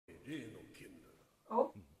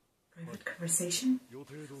conversation?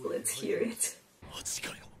 Let's hear it.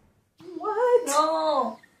 What?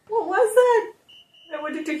 No! What was that? I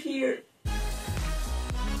wanted to hear.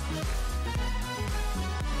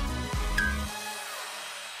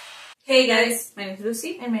 Hey guys, my name is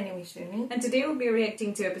Lucy. And my name is Shuni. And today we'll be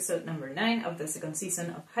reacting to episode number 9 of the second season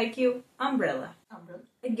of HAIKYUU, Umbrella.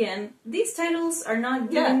 Again, these titles are not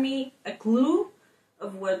giving me a clue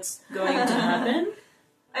of what's going to happen.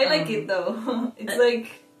 I like it though. It's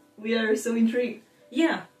like we are so intrigued.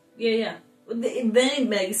 Yeah. Then it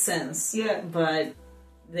makes sense. Yeah. But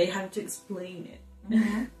they have to explain it.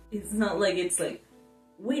 Mm-hmm. It's not like it's like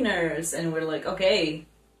winners and we're like, okay.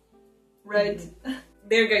 Right.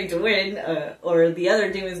 They're going to win, or the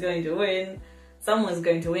other team is going to win, someone's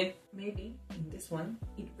going to win. Maybe in this one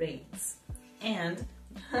it rains. And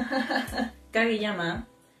Kageyama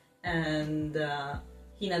and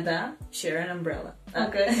Hinata share an umbrella.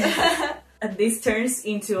 Okay. And this turns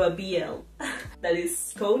into a BL. That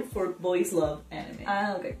is code for boys love anime.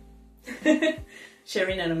 Okay.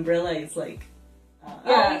 Sharing an umbrella is like...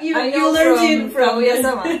 you learned it from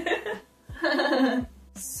Kageyama.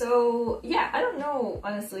 So, yeah, I don't know,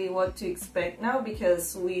 honestly, what to expect now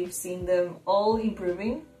because we've seen them all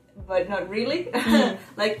improving, but not really.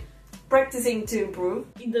 Like, practicing to improve.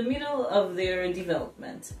 In the middle of their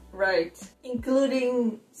development. Right.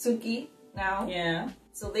 Including Suki now. Yeah.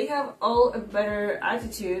 So they have all a better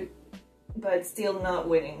attitude, but still not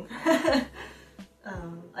winning. I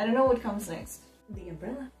don't know what comes next. The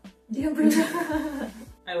umbrella. The umbrella.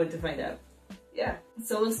 I want to find out. Yeah,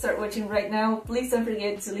 so we'll start watching right now. Please don't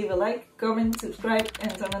forget to leave a like, comment, subscribe, and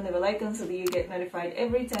turn on the bell icon so that you get notified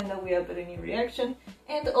every time that we upload a new reaction.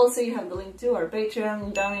 And also you have the link to our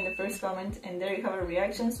Patreon down in the first comment, and there you have our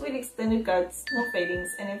reactions with extended cuts, no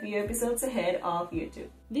fadings, and a few episodes ahead of YouTube.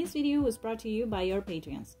 This video was brought to you by your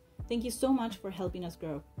Patreons. Thank you so much for helping us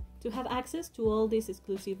grow. To have access to all these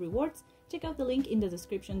exclusive rewards, check out the link in the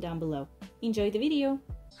description down below. Enjoy the video!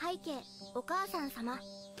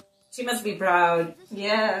 She must be proud.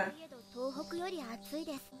 Yeah.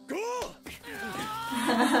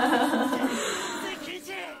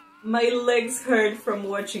 My legs hurt from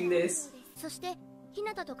watching this. 3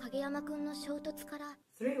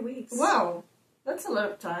 weeks. Wow, that's a lot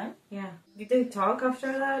of time. Yeah. Did they talk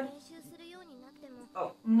after that?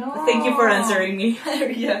 Oh, no. Thank you for answering me.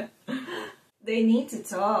 Yeah. They need to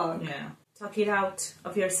talk. Yeah. Talk it out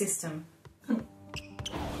of your system.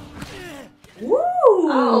 Woo!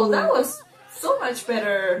 Oh, that was so much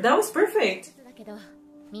better. That was perfect.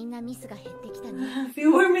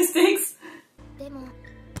 Fewer mistakes.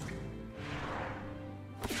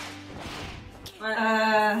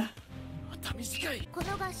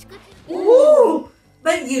 Ooh!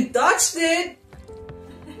 But you dodged it.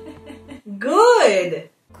 Good.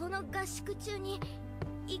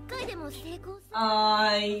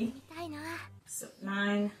 So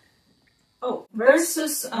 9. Oh,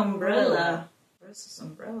 versus Umbrella. Versus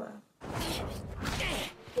Umbrella.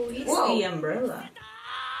 Who is the Umbrella?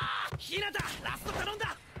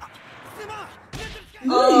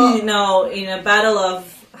 No, in a battle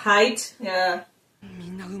of height. Yeah.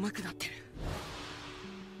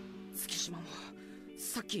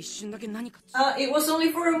 It was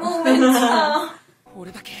only for a moment.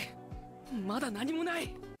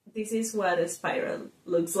 This is what a spiral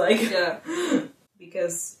looks like. Yeah.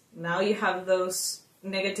 Because now you have those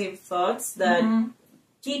negative thoughts that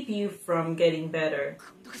keep you from getting better.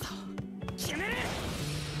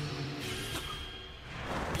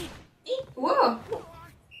 Whoa!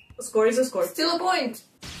 A score is a score. Still a point.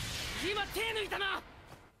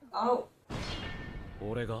 Oh.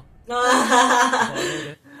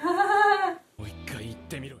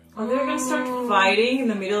 Oh, they're gonna start fighting in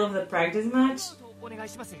the middle of the practice match?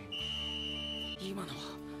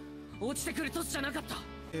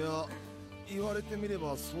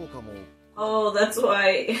 Oh, that's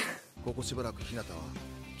why. ここしばらく日向は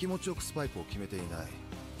気持ちよくスパイクを決めていない。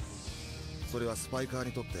それはスパイカー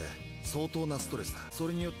にとって相当なストレスだ。そ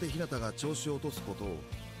れによって日向が調子を落とすことを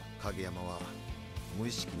影山は無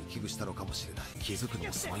意識に危惧したのかもしれない。気づくの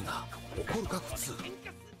もすごいが、怒るか普通。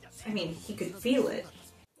I mean, he could feel it.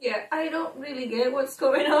 Yeah, I don't really get what's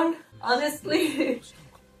going on, honestly.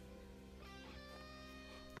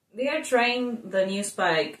 They are trying the new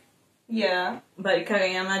spike. Yeah. But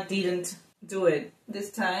Kageyama didn't do it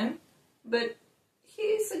this time. But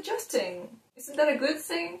he's adjusting. Isn't that a good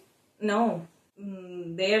thing? No.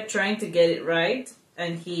 They are trying to get it right,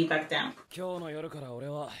 and he backed down. 今日の夜から俺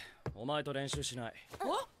はお前と練習しない。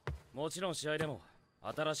もちろん試合でも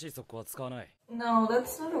新しい速攻は使わない。No,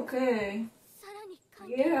 that's not okay.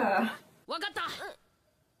 Yeah. わかった。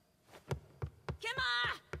ケンマー、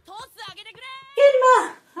トス上げてく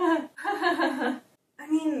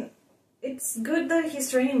that he's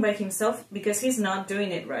training by himself because he's not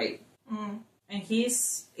doing it right. And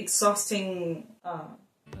he's exhausting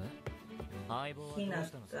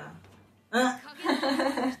Hinata.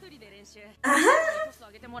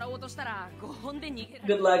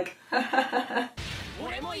 Good luck.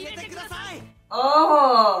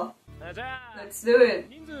 Oh! じゃあ Let's do it.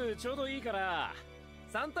 人数ちょうどいいから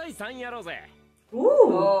3対3やろうぜ。 Ooh!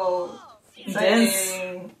 Oh, Intense.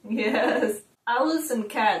 exciting. Yes. Owls and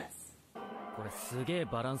cats. これすげえ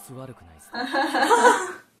バランス悪くないっすか？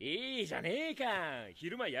いいじゃねえか。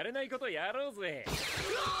昼間やれないことやろうぜ。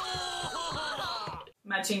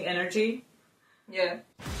 Matching energy. Yeah.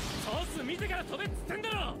 ソース見てから飛べっつってんだ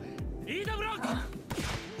ろ。リードブロック。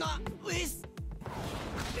ウィス。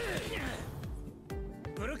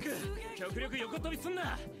ブロック、極力横飛びすん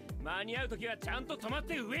な。間に合うときはちゃんと止まっ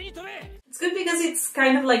て上に飛べ。 It's good because it's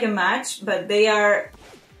kind of like a match, but they are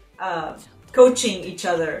coaching each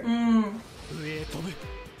other 上へ飛ぶ。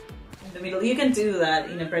 in the middle. You can do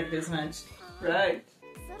that in a practice match. Right.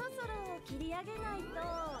 そろそろ切り上げないと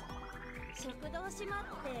食堂閉まっ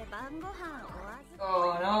て晩ご飯お預け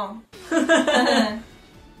Oh no. 腹が減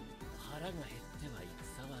っては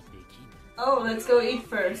戦はできん。 Oh, let's go eat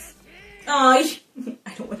first. Oh, I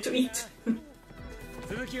don't want to eat.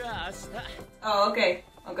 続きは明日。 Oh, okay.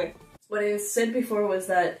 Okay. What I said before was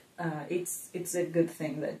that it's a good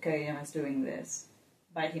thing that Kageyama is doing this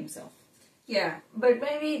by himself. Yeah, but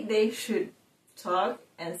maybe they should talk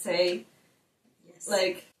and say, Yes.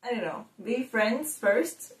 like, I don't know, be friends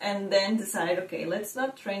first and then decide, okay, let's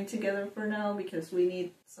not train together for now because we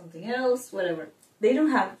need something else, whatever. They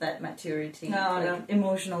don't have that maturity, No, like, no.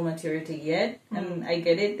 emotional maturity yet, and I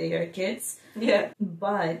get it, they are kids. Yeah.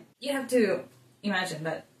 But you have to imagine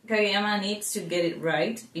that Kageyama needs to get it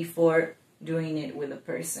right before doing it with a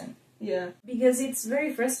person. Yeah. Because it's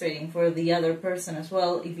very frustrating for the other person as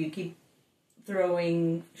well if you keep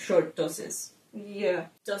throwing short tosses. Yeah.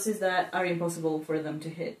 Tosses that are impossible for them to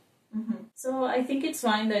hit. Mm-hmm. So I think it's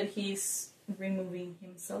fine that he's removing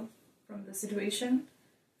himself from the situation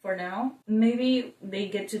for now. Maybe they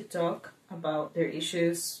get to talk about their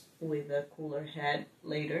issues with a cooler head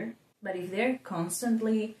later. But if they're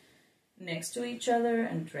constantly next to each other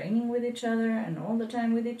and training with each other and all the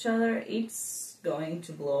time with each other, it's going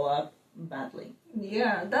to blow up badly.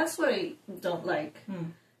 Yeah, that's what I don't like.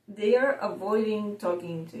 They are avoiding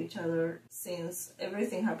talking to each other since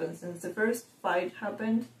everything happened, since the first fight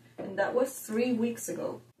happened, and that was 3 weeks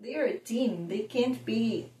ago. They are a team. They can't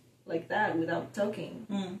be like that without talking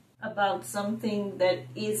about something that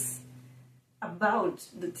is about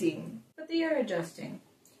the team. But they are adjusting.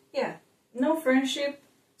 Yeah. No friendship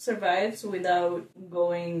survives without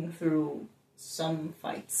going through some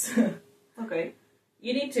fights. Okay.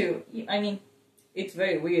 You need to, I mean, it's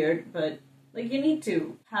very weird, but like you need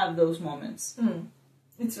to have those moments.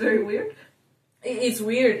 It's very weird. It's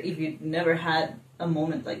weird if you never had a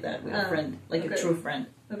moment like that with a friend, like okay. a true friend.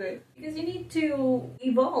 Okay. Because you need to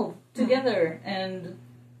evolve together and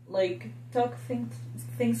like talk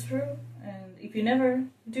things through. And if you never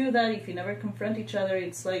do that, if you never confront each other,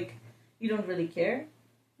 it's like you don't really care.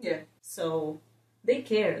 Yeah. So they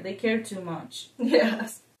care. They care too much.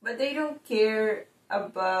 Yes. But they don't care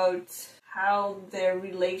about how their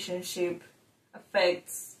relationship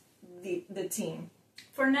affects the team.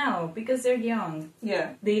 For now, because they're young.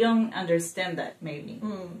 Yeah. They don't understand that, maybe.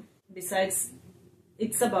 Besides,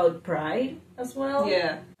 it's about pride as well.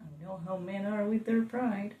 Yeah. I know how men are with their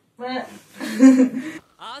pride. But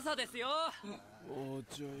朝ですよ。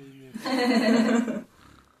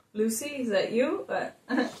 Lucy, is that you?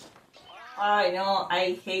 I know,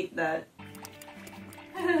 I hate that.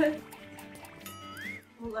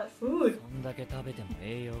 All that food. こんだけ食べても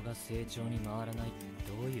栄養が成長に回らないっ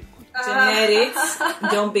てどういうこと？ Genetics.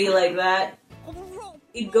 Don't be like that.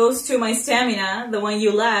 It goes to my stamina, the one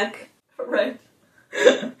you lack. Right.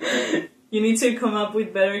 You need to come up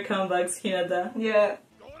with better comebacks, Hinata. Yeah.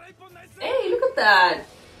 Hey, look at that.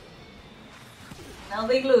 Now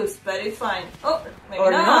they lose, but it's fine. Oh, maybe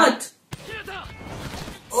Or not.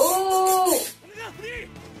 Oh!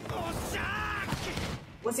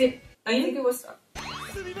 Was it? I think it was...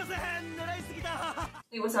 すみません、狙いすぎた。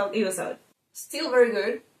 It was out. It was out. Still very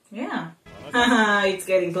good. Yeah. Haha, it's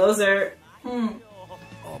getting closer.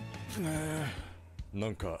 な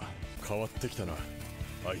んか変わってきたな、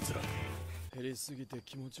あいつら。減りすぎて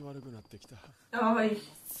気持ち悪くなってきた。 Oh,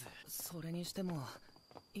 それにしても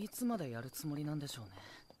いつまでやるつもりなんでしょ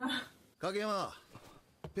うね。影山、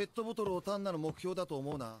ペットボトルを単なる目標だと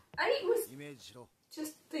思うな。 I was イメージしろ。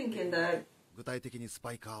 just thinking that. 具体的にス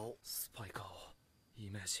パイカーを。スパイカーをイ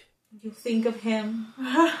メージ。 You think of him.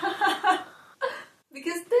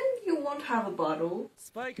 Because then you won't have a bottle.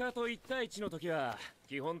 スパイカーと1対1の時は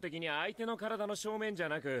基本的に相手の体の正面じゃ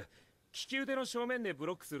なく利き腕の正面でブ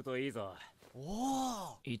ロックするといいぞ。お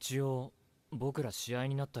お。一応僕ら試合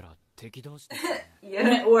になったら敵同士で。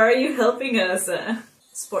Yeah, why are you helping us?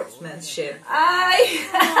 Sportsmanship.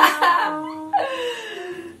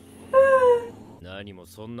 何も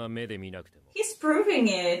そんな目で見なくても。He's proving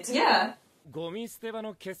it. Yeah. ゴミ捨て場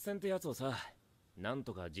の決戦ってやつをさ、なん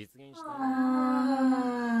とか実現した。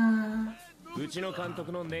うちの監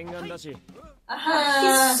督の念願だし。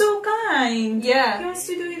He's so kind. Yeah. He wants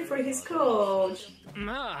to do it for his coach.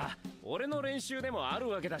 まあ、俺の練習でもある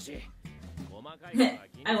わけだし。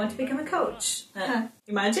I want to become a coach.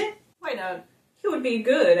 Imagine? Why not? He would be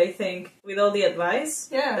good, I think, with all the advice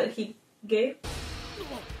that he gave.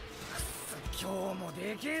 今日も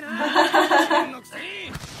でけえな。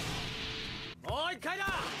おい、カイだ。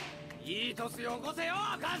いいトスよこせよ、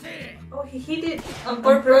カジ。 Oh, he did On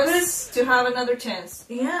purpose to have another chance.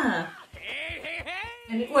 Yeah.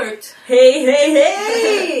 And it worked. Hey, hey,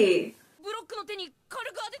 hey! ブロックの手に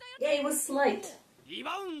軽く当てた Yeah, it was slight. リ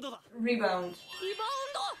バウンドだ。 Rebound. リバウンド。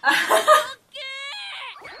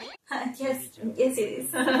 Yes, yes, it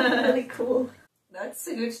is. Really cool. That's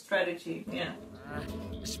a good strategy. Yeah.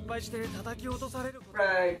 失敗して叩き落とされること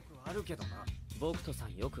Right. あるけどな。僕とさ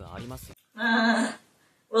んよくありますよ。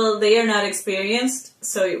Well, they are not experienced,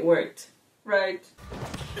 so it worked. Right.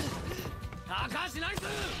 高橋ナイス。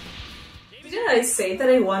 Didn't I say that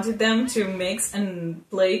I wanted them to mix and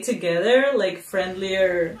play together, like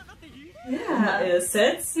friendlier Yeah.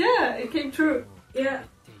 sets? Yeah, it came true. Yeah. っ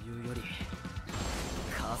ていうより、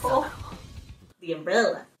 Oh. The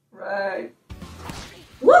umbrella. Right.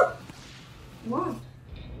 Woo! What?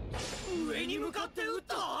 上に向かって撃っ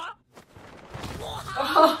た。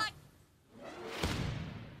 Oh.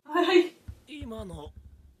 I... 今の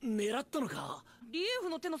狙ったのか。リエフ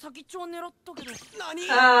の手の先っちょを狙ったけど。何？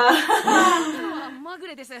まぐ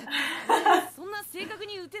れです。そんな正確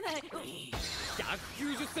に撃てない。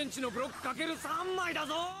190センチのブロックかける3枚だ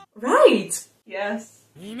ぞ。 Right! Yes.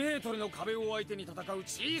 2メートルの壁を相手に戦う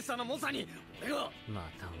小さな猛者に俺がま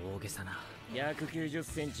た大げさな190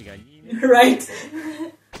センチが2メートル Right.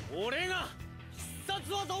 俺が必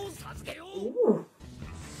殺技を授けよう。 Ooh.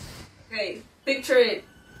 Okay, picture it.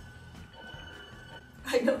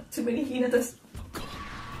 I know too many Hinatas.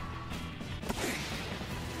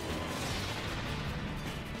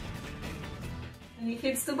 And he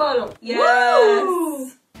hits the bottle. Yes!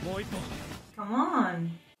 Woo! もう一本。 Come on.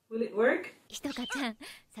 Will it work? ひとかちゃん、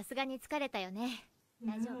さすがに疲れたよね。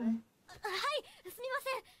大丈夫？はい、すみませ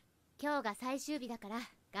ん。今日が最終日だから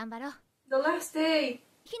頑張ろう。 The last day.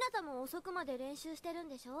 ひなたも遅くまで練習してるん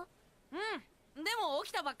でしょ？うん。でも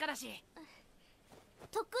起きたばっかだし。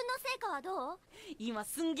特訓の成果はどう？今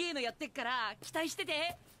すんげえのやってっから期待して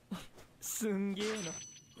て。すんげえ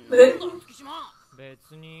な。なんだろ月島。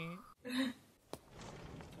別に。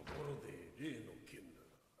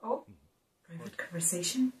 Oh. Private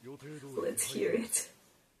conversation? Let's hear it.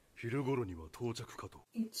 昼頃には到着かと。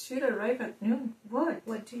 It should arrive at noon. What?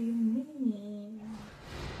 What do you mean?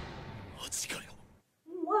 マジかよ。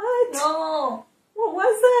 What? No! What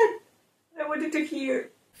was that? I wanted to hear.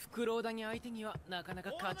 フクロウダニ相手にはなかな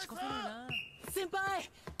か勝ち越せないな。先輩、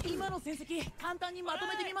今の戦績簡単にまと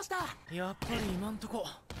めてみました。やっぱり今んとこ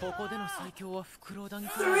ここでの最強はフクロウダニ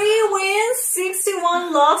か。 3 wins,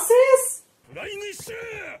 61 losses? フライングイッシュ。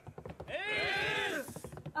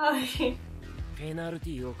 I... ペナルテ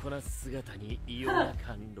ィーをこなす姿に異様な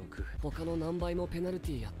貫禄。他の何倍もペナルテ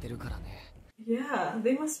ィーやってるからね。 Yeah,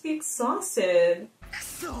 they must be exhausted. く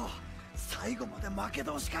そ、最後まで負け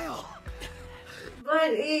同士かよ。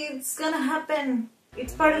 But it's gonna happen.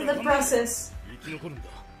 It's part of the process. 生き残るんだ。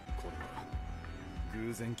これは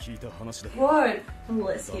偶然聞いた話だ。 What?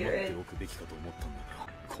 Let's 黙 hear って it. おくべきかと思ったんだが、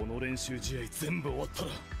この練習試合全部終わった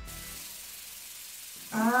ら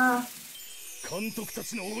Ah, 監督た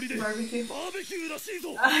ちのおごりで Barbecue. バーベキューらしいぞ。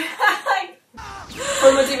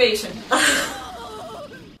 For motivation.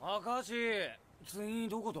 赤橋、次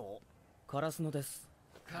どこだ？カラスノです。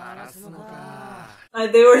カラスノか。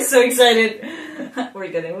 they were so excited.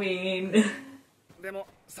 We're gonna win. でも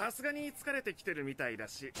さすがに疲れてきてるみたいだ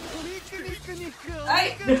し。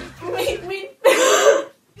 I... Wait, wait.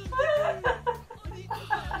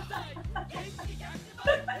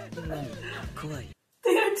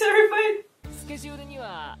 They are terrified. スケジュールに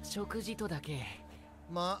は食事とだけ。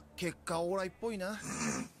まあ結果オーライっぽいな。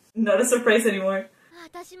 Not a surprise anymore.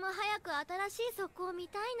 私も早く新しい速攻を見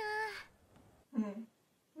たいな。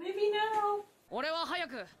 Maybe now. 俺は早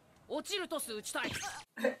く落ちるトス打ちたい。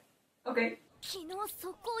 Okay. 昨日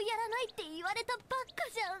速攻やらないって言われたばっか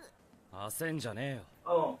じゃん。焦んじゃねえよ。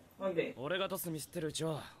 Oh, okay. 俺がトスミスってるうち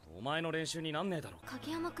はお前の練習になんねえだろ。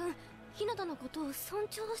影山くん、日向のことを尊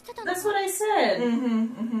重してたの。 That's what I said. う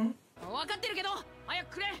ん分かってるけど早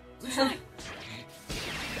くくれ。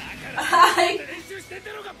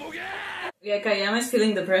 Yeah, Kageyama is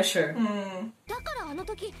feeling the pressure. だからあの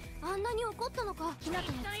時あんなに怒ったのか。日向や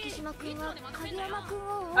月島くんは影山くんを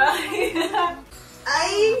追う。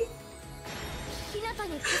日向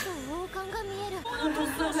にこそ王冠が見える。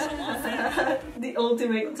 The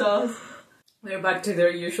ultimate toss. They're back to their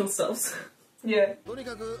usual selves. Yeah. とに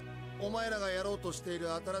かくお前らがやろうとしてい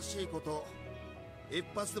る新しいこと一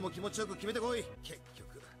発でも気持ちよく決めてこい。結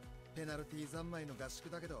局ペナルティ三昧の合宿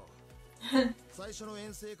だけど最初の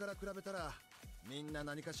遠征から比べたらみんな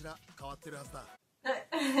何かしら変わってるはずだ。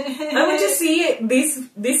 I want to see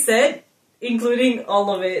this set, including all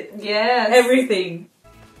of it. Yes. Everything.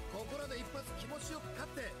 ここらで一発気持ちよく勝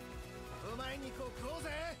ってうまい肉を食おうぜ。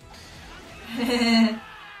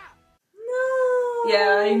 No.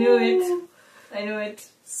 Yeah, I knew it. I knew it.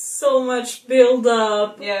 So much build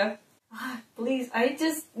up. Yeah. Please, I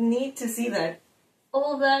just need to see that.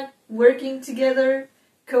 All that working together,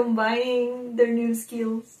 combining their new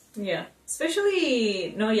skills. Yeah.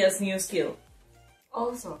 Especially Noya's new skill.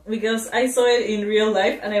 Also. Because I saw it in real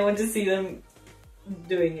life and I want to see them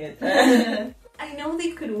doing it. I know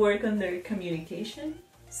they could work on their communication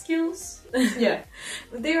skills. Yeah.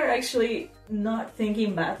 But they were actually not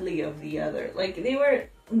thinking badly of the other. Like,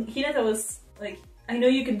 Hinata was like, I know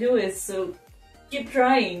you can do it, so keep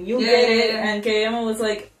trying, you'll get it. And Kageyama was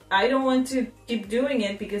like, I don't want to keep doing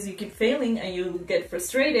it because you keep failing and you'll get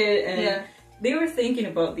frustrated. And they were thinking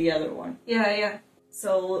about the other one. Yeah.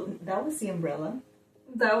 So that was the umbrella.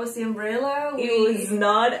 That was the umbrella. It was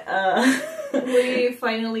not we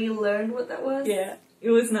finally learned what that was. Yeah, it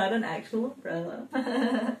was not an actual umbrella.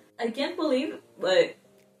 I can't believe like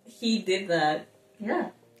he did that. Yeah,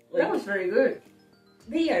 Like, that was very good.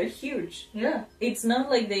 They are huge. Yeah. It's not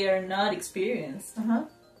like they are not experienced.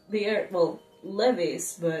 They are, well,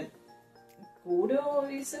 Levis, but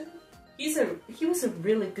Kudo, is it? He was a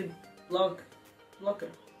really good blocker,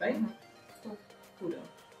 right? Kudo.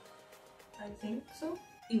 I think so.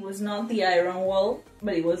 It was not the iron wall,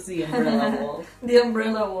 but it was the umbrella wall. The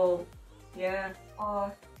umbrella wall. Yeah.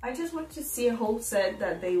 I just want to see a whole set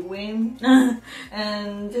that they win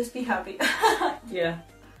and just be happy. Yeah.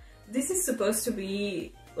 This is supposed to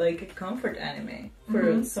be like a comfort anime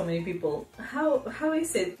for so many people. How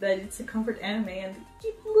is it that it's a comfort anime and they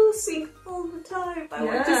keep losing all the time? I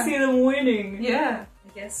want to see them winning. Yeah. I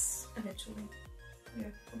guess eventually. Yeah.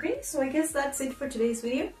 Okay, so I guess that's it for today's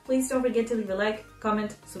video. Please don't forget to leave a like,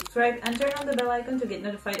 comment, subscribe, and turn on the bell icon to get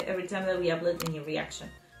notified every time that we upload a new reaction.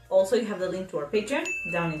 Also, you have the link to our Patreon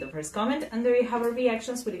down in the first comment, and there you have our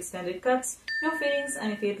reactions with extended cuts, no feelings,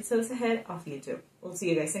 and a few episodes ahead of YouTube. We'll see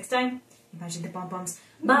you guys next time. Imagine the pom-poms.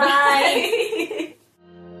 Bye!